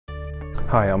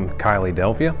Hi, I'm Kylie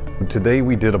Delphia. Today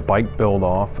we did a bike build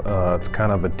off. It's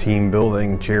kind of a team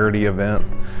building charity event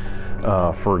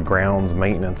for grounds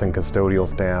maintenance and custodial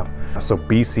staff. So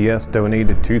BCS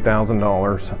donated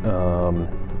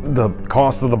 $2,000. The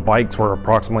cost of the bikes were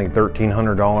approximately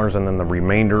 $1,300, and then the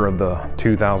remainder of the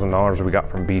 $2,000 we got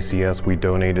from BCS we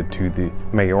donated to the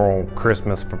mayoral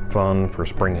Christmas fund for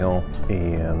Spring Hill,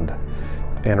 and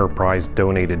Enterprise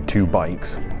donated 2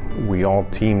 bikes. We all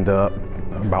teamed up,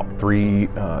 about 3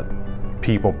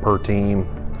 people per team,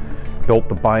 built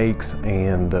the bikes,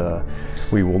 and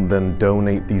we will then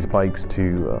donate these bikes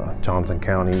to Johnson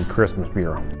County Christmas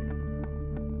Bureau.